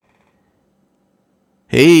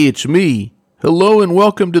Hey, it's me. Hello and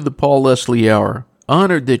welcome to the Paul Leslie Hour.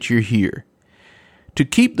 Honored that you're here. To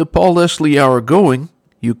keep the Paul Leslie Hour going,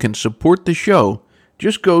 you can support the show.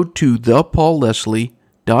 Just go to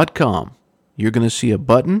thepaulleslie.com. You're going to see a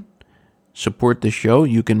button, support the show.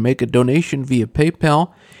 You can make a donation via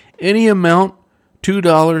PayPal. Any amount,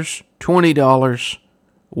 $2, $20,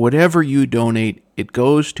 whatever you donate, it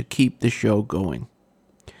goes to keep the show going.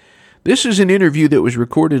 This is an interview that was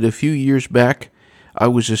recorded a few years back. I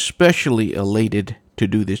was especially elated to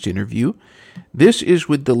do this interview. This is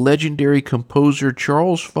with the legendary composer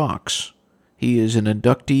Charles Fox. He is an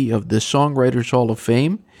inductee of the Songwriters Hall of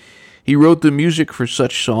Fame. He wrote the music for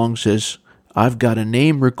such songs as I've Got a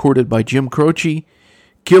Name, recorded by Jim Croce,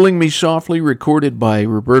 Killing Me Softly, recorded by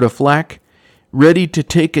Roberta Flack, Ready to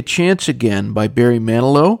Take a Chance Again by Barry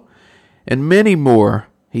Manilow, and many more.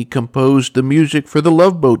 He composed the music for the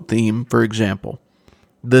Love Boat theme, for example,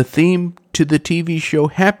 the theme to the TV show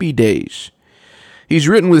Happy Days. He's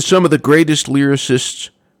written with some of the greatest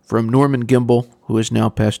lyricists, from Norman Gimbel, who has now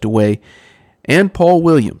passed away, and Paul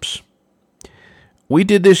Williams. We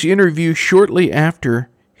did this interview shortly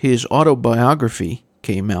after his autobiography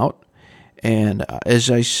came out, and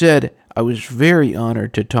as I said, I was very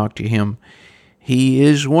honored to talk to him. He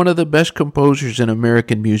is one of the best composers in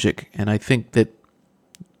American music, and I think that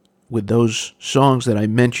with those songs that I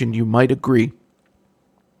mentioned, you might agree.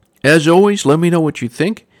 As always, let me know what you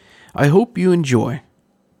think. I hope you enjoy.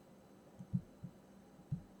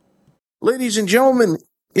 Ladies and gentlemen,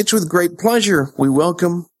 it's with great pleasure we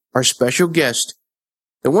welcome our special guest,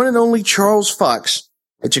 the one and only Charles Fox.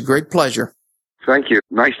 It's a great pleasure. Thank you.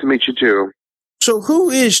 Nice to meet you, too. So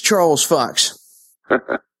who is Charles Fox?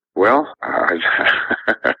 Well, I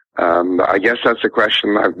guess that's a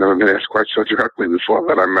question I've never been asked quite so directly before,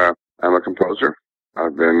 but I'm a composer.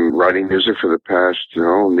 I've been writing music for the past,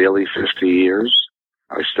 nearly 50 years.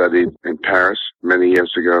 I studied in Paris many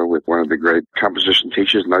years ago with one of the great composition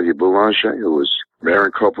teachers, Nadia Boulanger, who was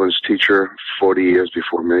Aaron Copland's teacher 40 years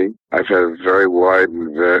before me. I've had a very wide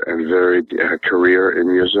and varied career in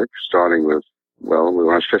music, starting with, when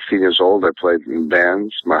I was 15 years old, I played in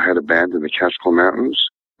bands. I had a band in the Catskill Mountains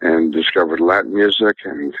and discovered Latin music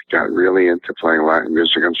and got really into playing Latin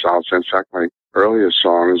music and salsa. In fact, my earliest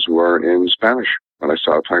songs were in Spanish. When I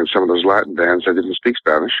started playing some of those Latin bands, I didn't speak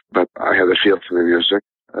Spanish, but I had a feel for the music.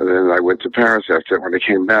 And then I went to Paris after. When I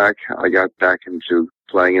came back, I got back into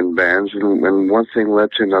playing in bands, and one thing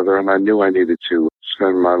led to another, and I knew I needed to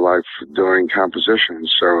spend my life doing composition.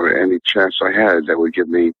 So any chance I had that would give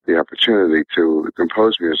me the opportunity to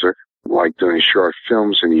compose music, like doing short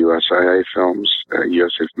films in USIA Films,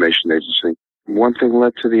 U.S. Information Agency, one thing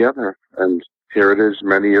led to the other. And here it is,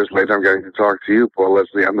 many years later, I'm getting to talk to you, Paul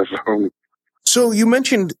Leslie, on the phone. So you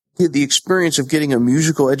mentioned the experience of getting a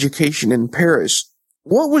musical education in Paris.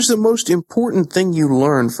 What was the most important thing you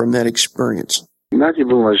learned from that experience? Nadia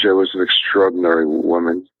Boulanger was an extraordinary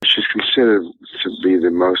woman. She's considered to be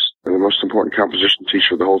the most important composition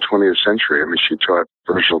teacher of the whole 20th century. I mean, she taught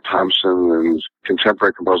Virgil Thompson and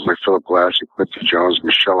contemporary composers like Philip Glass and Quincy Jones,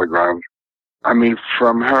 Michel Legrand. I mean,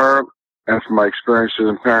 from her and from my experiences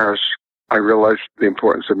in Paris, I realized the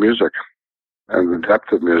importance of music and the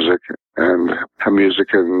depth of music and how music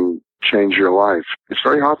can change your life. It's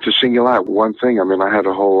very hard to single out one thing. I mean, I had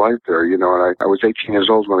a whole life there, and I was 18 years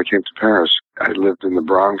old when I came to Paris. I lived in the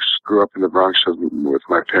Bronx, grew up in the Bronx with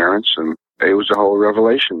my parents, and it was a whole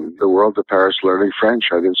revelation. The world of Paris, learning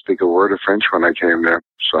French. I didn't speak a word of French when I came there,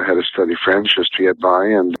 so I had to study French just to get by,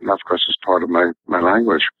 and of course it's part of my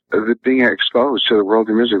language. Being exposed to the world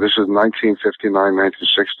of music, this is 1959,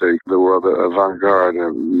 1960, the world of avant-garde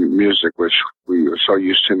music, which we are so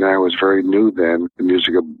used to now, is very new then. The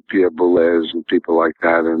music of Pierre Boulez and people like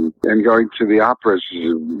that, and going to the operas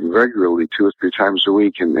regularly 2 or 3 times a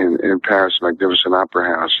week in Paris, Magnificent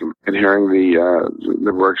Opera House, and hearing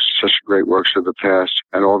the works, such great works of the past,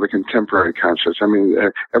 and all the contemporary concerts. I mean,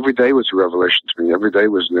 every day was a revelation to me. Every day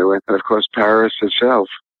was new. And of course, Paris itself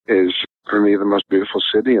is, for me, the most beautiful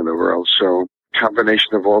city in the world. So,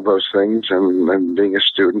 combination of all those things and being a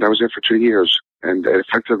student, I was there for 2 years, and it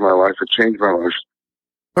affected my life. It changed my life.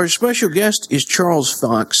 Our special guest is Charles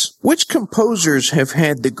Fox. Which composers have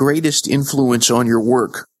had the greatest influence on your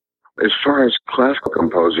work? As far as classical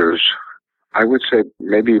composers, I would say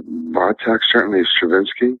maybe Bartók, certainly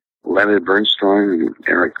Stravinsky, Leonard Bernstein,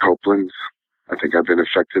 Eric Copland. I think I've been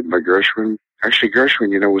affected by Gershwin. Actually,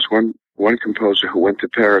 Gershwin, was one composer who went to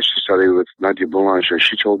Paris to study with Nadia Boulanger.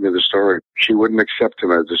 She told me the story. She wouldn't accept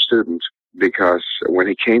him as a student because when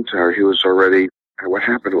he came to her, he was already And what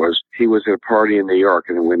happened was he was at a party in New York,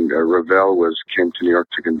 and when Ravel came to New York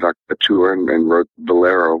to conduct a tour and wrote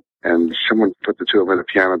Bolero, and someone put the two of them at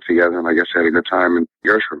the piano together, and I guess they had a good time. And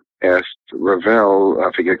Gershwin asked Ravel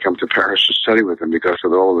if he could come to Paris to study with him because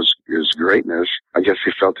of all of his greatness. I guess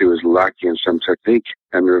he felt he was lacking in some technique.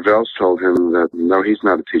 And Ravel told him that, no, he's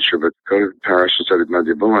not a teacher, but go to Paris and study with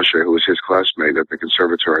Nadia Boulanger, who was his classmate at the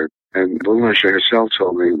conservatory. And Boulanger herself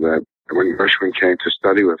told me that when Gershwin came to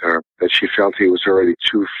study with her, that she felt he was already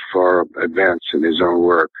too far advanced in his own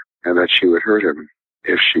work, and that she would hurt him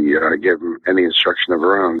if she gave him any instruction of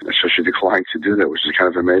her own. So she declined to do that, which is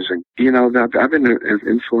kind of amazing. You know, that I've been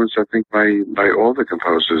influenced, I think, by all the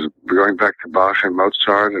composers, going back to Bach and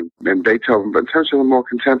Mozart and Beethoven. But in terms of the more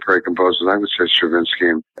contemporary composers, I would say Stravinsky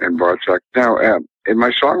and Bartok. Now, in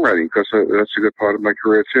my songwriting, because that's a good part of my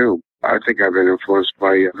career too, I think I've been influenced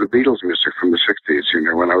by the Beatles music from the 60s. You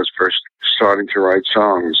know, when I was first starting to write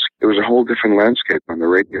songs, it was a whole different landscape on the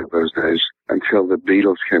radio those days until the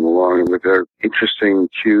Beatles came along with their interesting,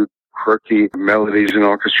 cute, quirky melodies and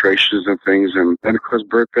orchestrations and things. And then, of course,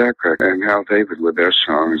 Burt Bacharach and Hal David with their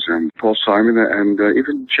songs, and Paul Simon, and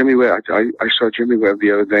even Jimmy Webb. I saw Jimmy Webb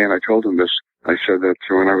the other day, and I told him this. I said that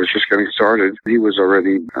when I was just getting started, I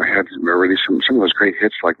had already some of those great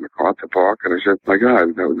hits like MacArthur Park, and I said, my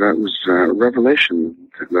God, that was a revelation,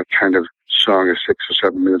 that kind of song, a 6 or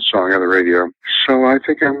 7 minute song on the radio. So I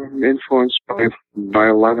think I'm influenced by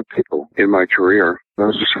a lot of people in my career.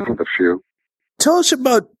 Those are some of the few. Tell us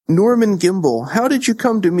about Norman Gimbel. How did you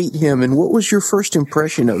come to meet him, and what was your first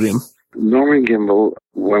impression of him? Norman Gimbel,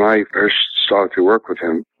 when I first started to work with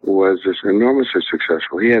him, was enormously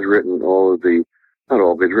successful. He had written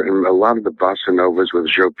he'd written a lot of the bossa novas with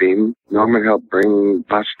Jobim. Norman helped bring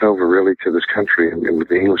bossa nova really to this country and with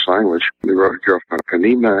the English language. He wrote Girl from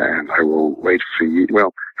Ipanema and I Will Wait for You.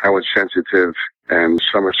 Well, Howard Sensitive and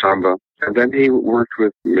Summer Samba. And then he worked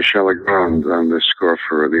with Michel Legrand on the score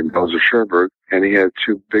for The Bells of Cherbourg, and he had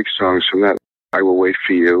two big songs from that, I Will Wait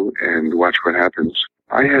for You and Watch What Happens.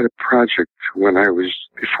 I had a project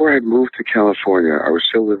before I had moved to California. I was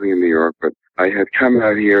still living in New York, but I had come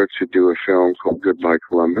out here to do a film called Goodbye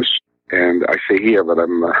Columbus. And I say here, but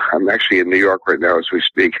I'm actually in New York right now as we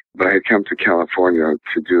speak. But I had come to California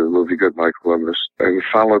to do the movie Goodbye Columbus, and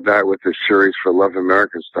followed that with a series for Love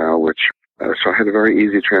American Style, which so I had a very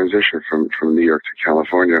easy transition from New York to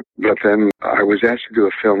California. But then I was asked to do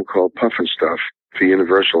a film called Puff and Stuff for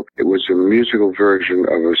Universal. It was a musical version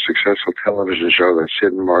of a successful television show that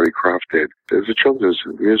Sid and Marty Krofft did. It was a children's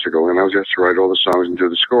musical, and I was asked to write all the songs and do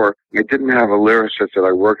the score. I didn't have a lyricist that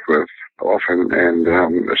I worked with often, and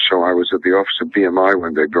so I was at the office of BMI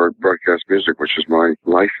when they broadcast music, which is my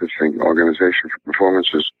licensing organization for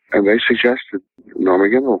performances, and they suggested Norman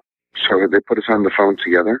Gimbel. So they put us on the phone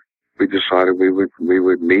together. We decided we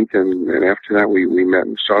would meet, and after that we met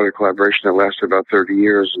and started a collaboration that lasted about 30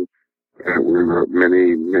 years, and we wrote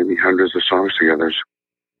many hundreds of songs together.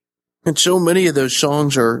 And so many of those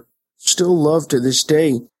songs are still loved to this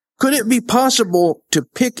day. Could it be possible to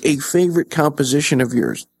pick a favorite composition of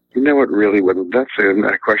yours? You know, it really wouldn't. That's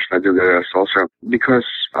a question I do get asked also, because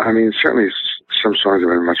I mean, certainly some songs have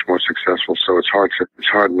been much more successful, so it's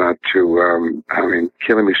hard not to.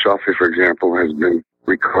 Killing Me Softly, for example, has been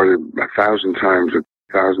recorded 1,000 times with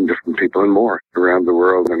 1,000 different people and more around the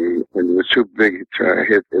world, and it was too big to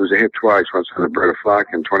hit. It was a hit twice, once with Roberta Flack,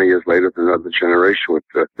 and 20 years later, Another Generation with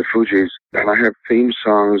the Fugees. And I have theme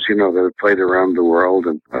songs, you know, that have played around the world,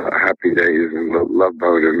 and Happy Days and Love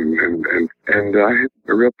Boat, and I had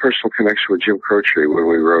a real personal connection with Jim Croce when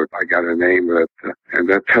we wrote I Got a Name, and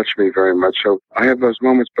that touched me very much. So I have those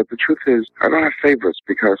moments, but the truth is, I don't have favorites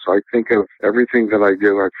because I think of everything that I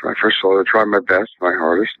do. I first of all, I try my best, my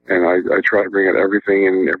hardest, and I try to bring out everything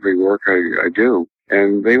in every work I do.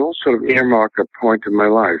 And they all sort of earmark a point in my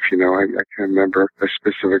life. You know, I can remember a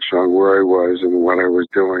specific song, where I was and what I was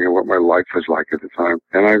doing and what my life was like at the time.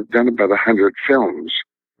 And I've done about 100 films.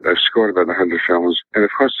 I've scored about 100 films. And of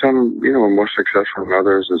course, some, you know, were more successful than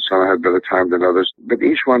others, and some had better time than others. But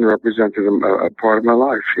each one represented a part of my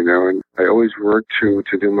life, you know, and I always worked to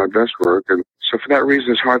do my best work. And so for that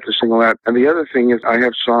reason, it's hard to single out. And the other thing is, I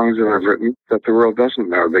have songs that I've written that the world doesn't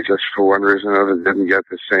know. They just, for one reason or another, didn't get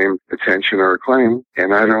the same attention or acclaim.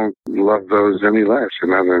 And I don't love those any less. They're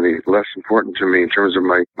not any less important to me in terms of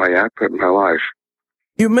my output in my life.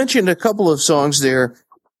 You mentioned a couple of songs there.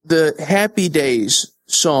 The Happy Days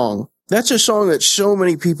song. That's a song that so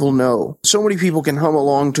many people know. So many people can hum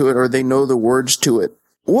along to it, or they know the words to it.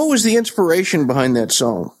 What was the inspiration behind that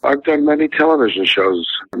song? I've done many television shows,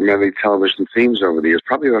 many television themes over the years,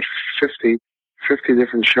 probably about 50 50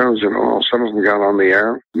 different shows in all. Some of them got on the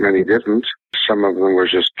air, many didn't. Some of them were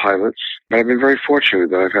just pilots. But I've been very fortunate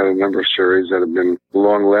that I've had a number of series that have been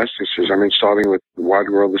long-lasting series. I mean, starting with Wide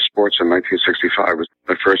World of Sports in 1965 was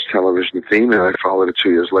my first television theme, and I followed it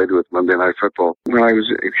 2 years later with Monday Night Football. When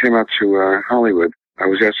it came out to Hollywood, I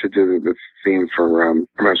was asked to do the theme for, I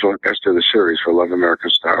was asked to do the series for Love American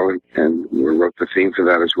Style, and we wrote the theme for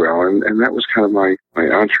that as well. And that was kind of my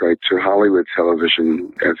entree to Hollywood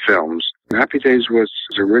television and films. Happy Days was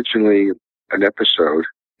originally an episode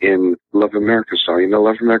in Love American Style. You know,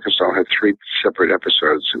 Love American Style had 3 separate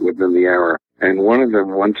episodes within the hour. And one of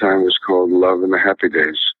them one time was called Love in the Happy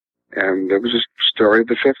Days. And there was a story of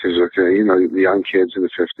the 50s, okay, you know, the young kids in the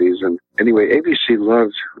 50s. And anyway, ABC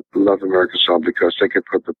loved Love American Style because they could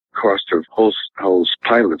put the cost of Hull's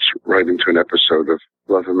pilots right into an episode of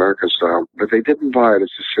Love American Style. But they didn't buy it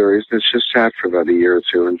as a series. It just sat for about a year or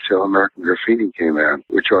two until American Graffiti came out,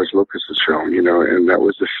 with George Lucas's film, you know, and that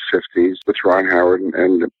was the 50s with Ron Howard.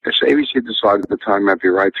 And so ABC decided the time might be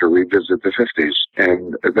right to revisit the 50s.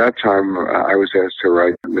 And at that time, I was asked to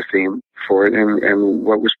write the theme for it, and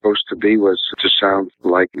what was supposed to be was to sound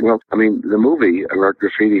like, well, I mean, the movie American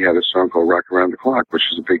Graffiti had a song called Rock Around the Clock, which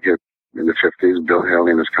is a big hit in the 50s, Bill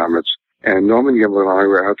Haley and his Comets. And Norman Gimbel and I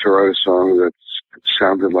were out to write a song that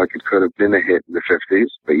sounded like it could have been a hit in the 50s,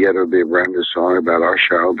 but yet it would be a brand new song about our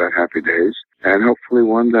show, about Happy Days, and hopefully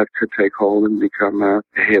one that could take hold and become a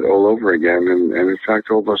hit all over again. And in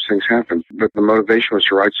fact, all those things happened. But the motivation was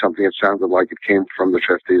to write something that sounded like it came from the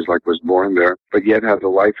 50s, like was born there, but yet had the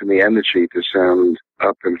life and the energy to sound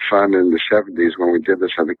up and fun in the 70s when we did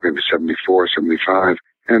this, I think maybe 74, 75.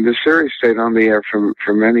 And the series stayed on the air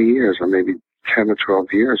for many years, or maybe 10 or 12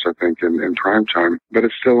 years, I think, in prime time, but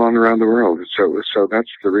it's still on around the world. So that's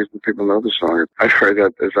the reason people know the song. I've heard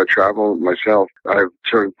that as I travel myself. I've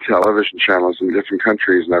turned television channels in different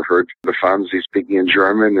countries, and I've heard the Fonzie speaking in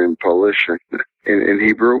German and Polish and in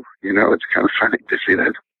Hebrew. You know, it's kind of funny to see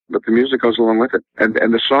that. But the music goes along with it. And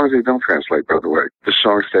the songs, they don't translate, by the way. The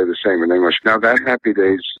songs stay the same in English. Now, that Happy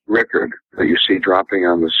Days record that you see dropping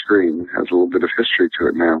on the screen has a little bit of history to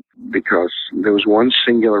it now, because there was one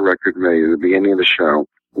singular record made at the beginning of the show.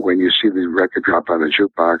 When you see the record drop on the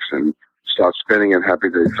jukebox and start spinning and Happy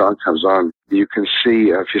Days song comes on, you can see,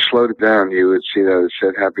 if you slowed it down, you would see that it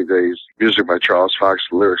said Happy Days, music by Charles Fox,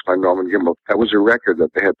 lyrics by Norman Gimbel. That was a record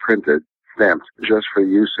that they had printed, stamped, just for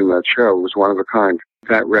use in that show. It was one of a kind.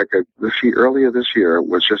 That record, earlier this year,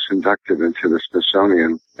 was just inducted into the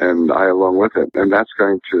Smithsonian, and I along with it. And that's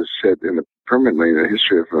going to sit permanently in the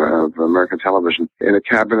history of American television in a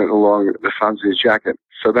cabinet along the Fonzie's jacket.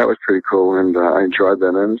 So that was pretty cool, and I enjoyed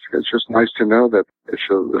that. And it's just nice to know that it's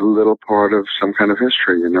a little part of some kind of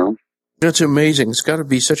history, you know. That's amazing. It's got to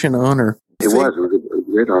be such an honor. It was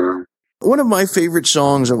a great honor. One of my favorite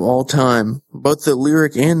songs of all time, both the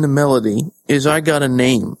lyric and the melody, is I Got a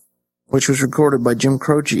Name, which was recorded by Jim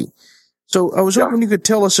Croce. So I was hoping you could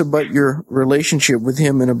tell us about your relationship with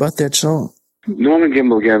him and about that song. Norman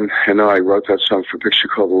Gimbel again and I wrote that song for a picture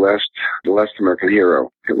called The Last American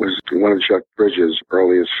Hero. It was one of Jeff Bridges'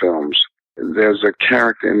 earliest films. There's a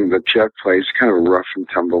character in that Jeff plays, kind of a rough and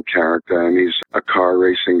tumble character, and he's a car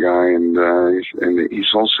racing guy, and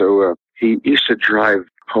he's also, he used to drive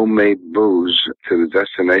homemade booze to the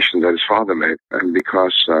destination that his father made. And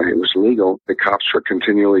because it was legal, the cops were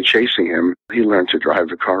continually chasing him. He learned to drive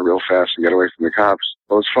the car real fast and get away from the cops.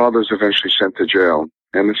 Well, his father was eventually sent to jail.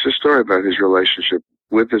 And it's a story about his relationship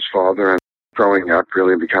with his father and growing up,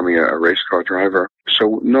 really becoming a race car driver.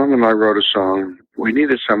 So Norman and I wrote a song. We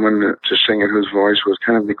needed someone to sing it whose voice was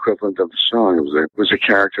kind of the equivalent of the song. It was a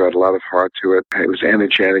character, had a lot of heart to it. It was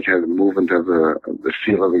energetic, had the movement of the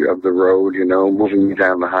feel of the road, you know, moving me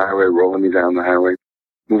down the highway, rolling me down the highway,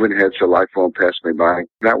 moving ahead so life won't pass me by.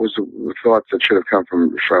 That was the thought that should have come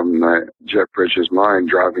from Jeff Bridges' mind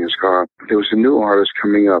driving his car. There was a new artist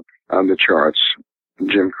coming up on the charts,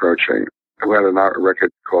 Jim Croce, who had a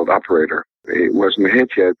record called Operator. It wasn't a hit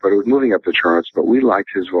yet, but it was moving up the charts. But we liked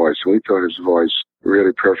his voice, and we thought his voice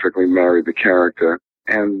really perfectly married the character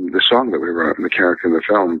and the song that we wrote and the character in the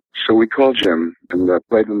film. So we called Jim and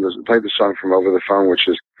played the song from over the phone, which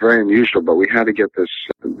is very unusual, but we had to get the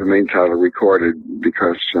main title recorded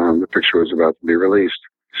because the picture was about to be released.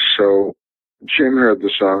 So Jim heard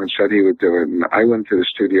the song and said he would do it, and I went to the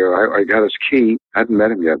studio. I got his key. I hadn't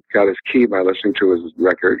met him yet. Got his key by listening to his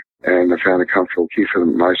record, and I found a comfortable key for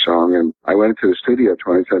my song. And I went to the studio at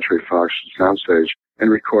 20th Century Fox soundstage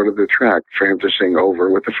and recorded the track for him to sing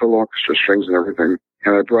over with the full orchestra, strings and everything.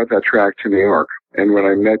 And I brought that track to New York. And when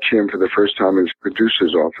I met Jim for the first time in his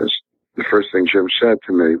producer's office, the first thing Jim said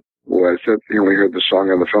to me was that when he heard the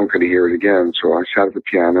song on the phone, could he hear it again? So I sat at the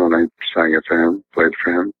piano and I sang it for him, played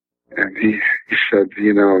for him. And he said,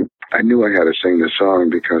 I knew I had to sing this song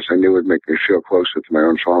because I knew it would make me feel closer to my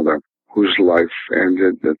own father, whose life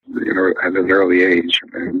ended at an early age.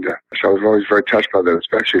 And so I was always very touched by that,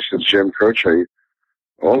 especially since Jim Croce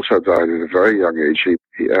also died at a very young age.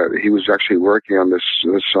 He was actually working on this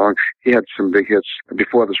song. He had some big hits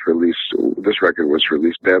before this release. This record was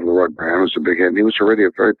released. Bad Lord Brown was a big hit. And he was already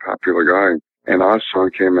a very popular guy. And our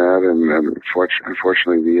song came out, and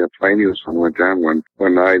unfortunately, the plane he was on went down one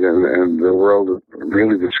night, and the world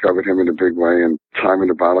really discovered him in a big way. And Time in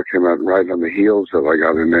the Bottle came out right on the heels of I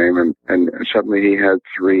Got a Name, and suddenly he had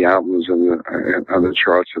 3 albums on the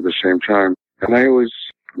charts at the same time. And I always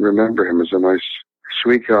remember him as a nice,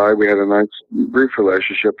 sweet guy. We had a nice, brief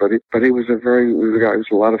relationship, but he was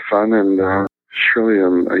a lot of fun, and surely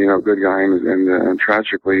a good guy. And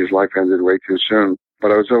tragically, his life ended way too soon. But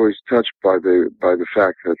I was always touched by the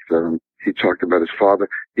fact that he talked about his father.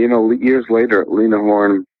 Years later, Lena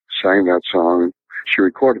Horne sang that song. She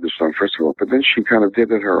recorded the song, first of all, but then she kind of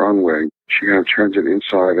did it her own way. She kind of turned it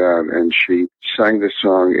inside out, and she sang the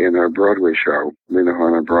song in her Broadway show, Lena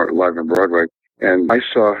Horne live on Broadway. And I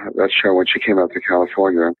saw that show when she came out to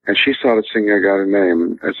California, and she started singing I Got a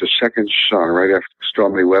Name as a second song right after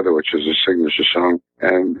Stormy Weather, which is a signature song.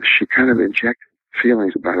 And she kind of injected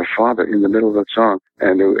feelings about her father in the middle of that song,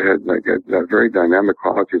 and it had that very dynamic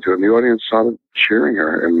quality to it. And the audience started cheering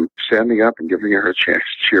her and standing up and giving her a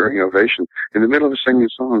cheering ovation in the middle of a singing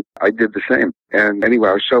song. I did the same, and anyway,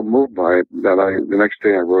 I was so moved by it that the next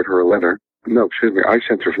day I wrote her a letter. No, excuse me, I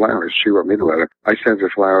sent her flowers. She wrote me the letter. I sent her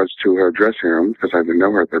flowers to her dressing room because I didn't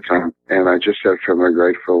know her at the time, and I just said, "From a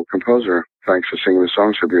grateful composer, thanks for singing the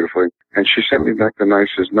song so beautifully." And she sent me back the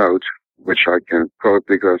nicest note, which I can quote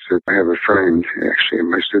because I have it framed actually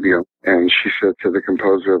in my studio. And she said to the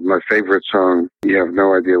composer of my favorite song, "You have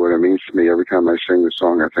no idea what it means to me. Every time I sing the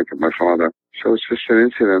song, I think of my father." So it's just an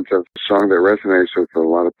incident of a song that resonates with a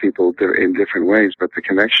lot of people in different ways, but the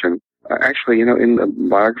connection, actually, in the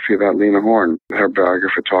biography about Lena Horne, her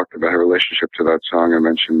biographer talked about her relationship to that song and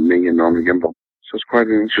mentioned me and Norman Gimbel. So it's quite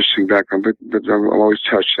an interesting background, but I'm always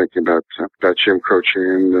touched thinking about Jim Croce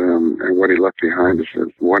and what he left behind is a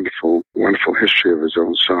wonderful, wonderful history of his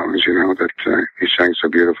own songs, that he sang so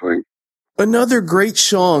beautifully. Another great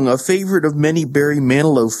song, a favorite of many Barry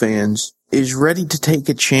Manilow fans, is Ready to Take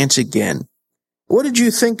a Chance Again. What did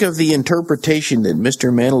you think of the interpretation that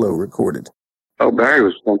Mr. Manilow recorded? Oh, Barry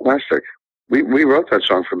was fantastic. We wrote that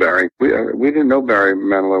song for Barry. We didn't know Barry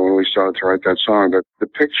Manilow when we started to write that song, but the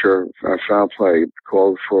picture of Foul Play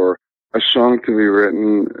called for a song to be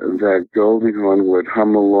written that Goldie Hawn would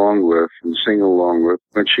hum along with and sing along with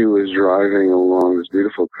when she was driving along this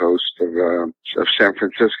beautiful coast of San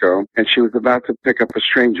Francisco, and she was about to pick up a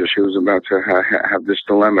stranger. She was about to have this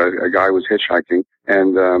dilemma. A guy was hitchhiking,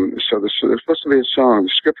 and so there's supposed to be a song. The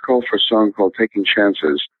script called for a song called "Taking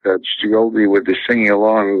Chances" that Goldie would be singing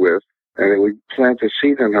along with, and it would plant a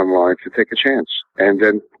seed in her mind to take a chance. And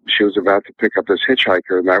then she was about to pick up this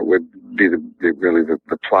hitchhiker, and that would be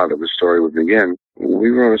the plot of the story would begin. We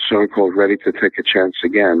wrote a song called "Ready to Take a Chance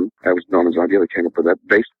Again." That was Norman's idea that came up with that,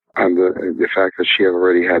 based on the fact that she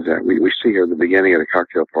already had that. We see her at the beginning at a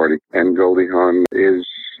cocktail party, and Goldie Hawn is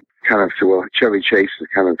kind of, Chevy Chase is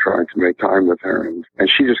kind of trying to make time with her, and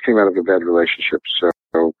she just came out of a bad relationship,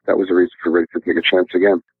 so that was the reason for Ready to Take a Chance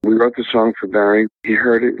Again. We wrote the song for Barry. He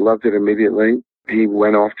heard it, loved it immediately. He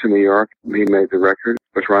went off to New York. He made the record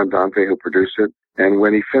with Ron Dante, who produced it. And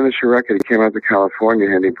when he finished the record, he came out to California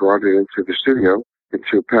and he brought it into the studio,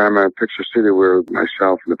 into Paramount Picture Studio, where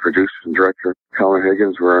myself and the producer and director, Colin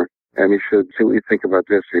Higgins, were. And he said, "See what you think about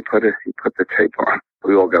this." He put the tape on.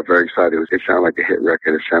 We all got very excited. It sounded like a hit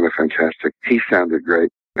record. It sounded fantastic. He sounded great.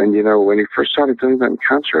 And when he first started doing that in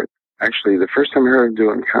concert, actually, the first time I heard him do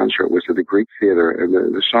it in concert was at the Greek Theater, and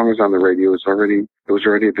the song was on the radio. It was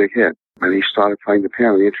already a big hit. And he started playing the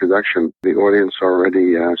piano. The introduction, the audience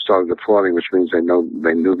already started applauding, which means they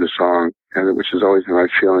knew the song, and which is always a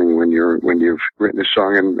nice feeling when you've written a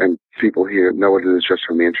song and people know what it is just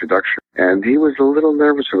from the introduction. And he was a little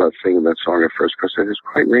nervous about singing that song at first because it is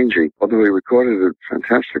quite rangy. Although he recorded it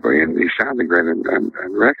fantastically and he sounded great on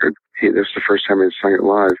record, this was the first time he had sung it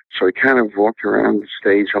live. So he kind of walked around the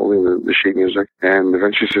stage holding the sheet music, and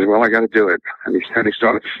eventually said, "Well, I got to do it." And he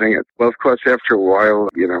started to sing it. Well, of course, after a while,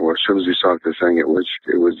 as soon as he started to sing, it was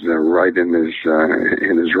right in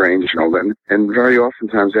his range and all that. And very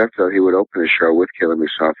oftentimes after that, he would open a show with "Killing Me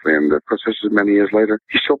Softly," and of course, this is many years later.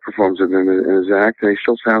 He still performs it in his act, and he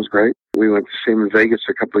still sounds great. We went to see him in Vegas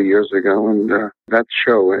a couple of years ago, and that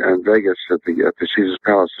show in Vegas at the Caesar's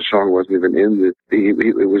Palace, the song wasn't even in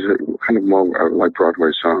it was kind of more like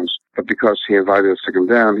Broadway songs. But because he invited us to come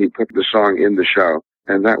down, he put the song in the show,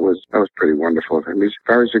 and that was pretty wonderful of him.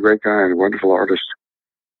 Barry's a great guy and a wonderful artist.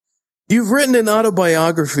 You've written an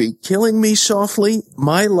autobiography, Killing Me Softly,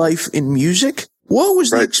 My Life in Music. What was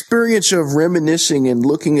the experience of reminiscing and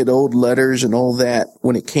looking at old letters and all that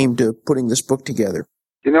when it came to putting this book together?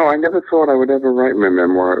 You know, I never thought I would ever write my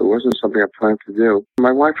memoir. It wasn't something I planned to do.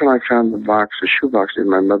 My wife and I found a shoebox in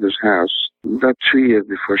my mother's house about 2 years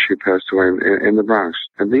before she passed away in the Bronx.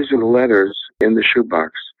 And these are the letters in the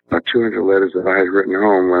shoebox, about 200 letters that I had written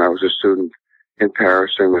home when I was a student in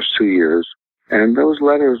Paris during those 2 years. And those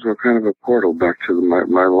letters were kind of a portal back to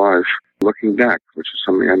my life, looking back, which is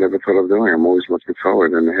something I never thought of doing. I'm always looking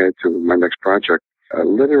forward and ahead to my next project. A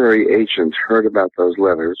literary agent heard about those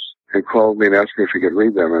letters and called me and asked me if he could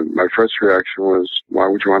read them. And my first reaction was, why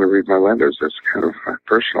would you want to read my letters? It's kind of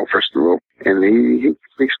personal, first of all. And he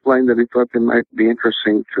explained that he thought they might be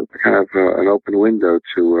interesting to kind of an open window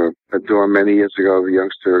to a door many years ago of a young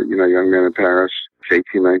man in Paris,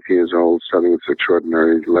 18, 19 years old, studying with an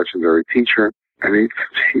extraordinary, legendary teacher. And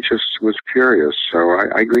he just was curious. So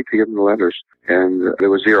I agreed to give him the letters. And there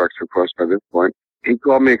was Xerox, of course, by this point. He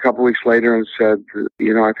called me a couple weeks later and said,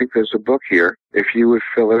 I think there's a book here. If you would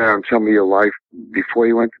fill it out and tell me your life before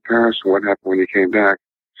you went to Paris and what happened when you came back.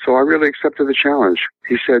 So I really accepted the challenge.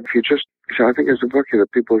 He said, I think there's a book here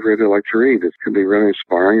that people would really like to read. It can be really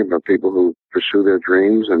inspiring about people who pursue their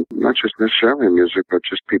dreams, and not just necessarily in music, but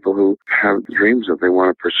just people who have dreams that they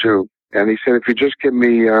want to pursue. And he said, if you just give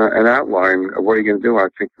me an outline of what you're going to do, I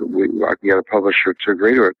think I can get a publisher to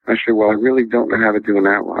agree to it. I said, well, I really don't know how to do an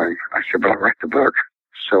outline. I said, but I'll write the book.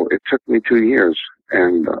 So it took me 2 years,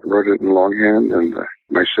 and wrote it in longhand, and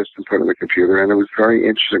my assistant put it on the computer. And it was a very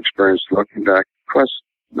interesting experience looking back. Plus,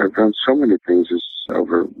 I've done so many things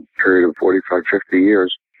over a period of 45, 50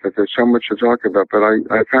 years that there's so much to talk about. But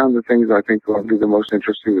I found the things I think will be the most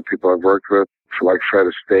interesting, the people I've worked with, like Fred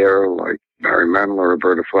Astaire, like Barry Manilow,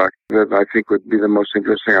 Roberta Flack, that I think would be the most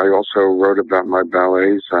interesting. I also wrote about my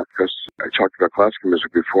ballets because I talked about classical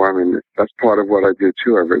music before. I mean, that's part of what I do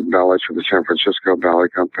too. I've written ballets for the San Francisco Ballet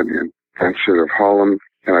Company and Concert of Harlem,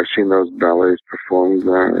 and I've seen those ballets performed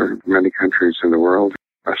in many countries in the world.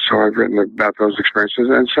 So I've written about those experiences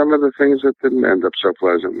and some of the things that didn't end up so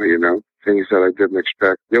pleasantly, things that I didn't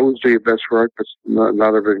expect. You always do your best work, but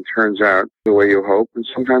not everything turns out the way you hope. And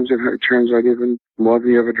sometimes it turns out even more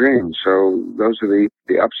than you ever dreamed. So those are the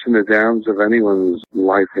ups and the downs of anyone's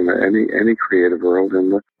life in any creative world.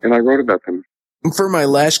 And I wrote about them. For my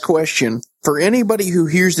last question, for anybody who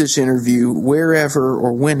hears this interview, wherever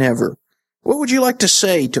or whenever, what would you like to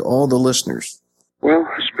say to all the listeners? Well,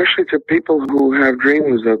 especially to people who have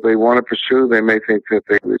dreams that they want to pursue, they may think that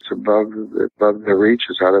it's above their reach,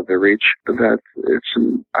 it's out of their reach. But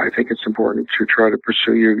I think it's important to try to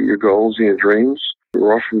pursue your goals and your dreams.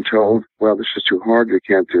 We're often told, well, this is too hard, you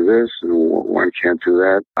can't do this, and one can't do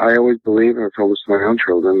that. I always believe, and I've told this to my own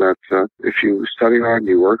children, that if you study hard and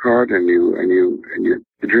you work hard and your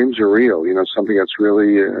dreams are real, something that's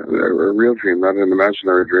really a real dream, not an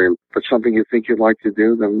imaginary dream, but something you think you'd like to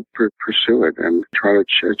do, then pursue it and try to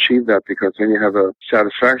achieve that, because then you have a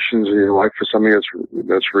satisfaction in your life for something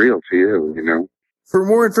that's real to you, For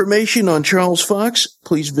more information on Charles Fox,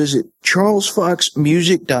 please visit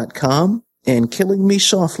charlesfoxmusic.com and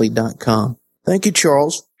killingmesoftly.com. Thank you,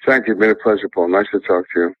 Charles. Thank you. It's been a pleasure, Paul. Nice to talk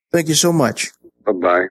to you. Thank you so much. Bye-bye.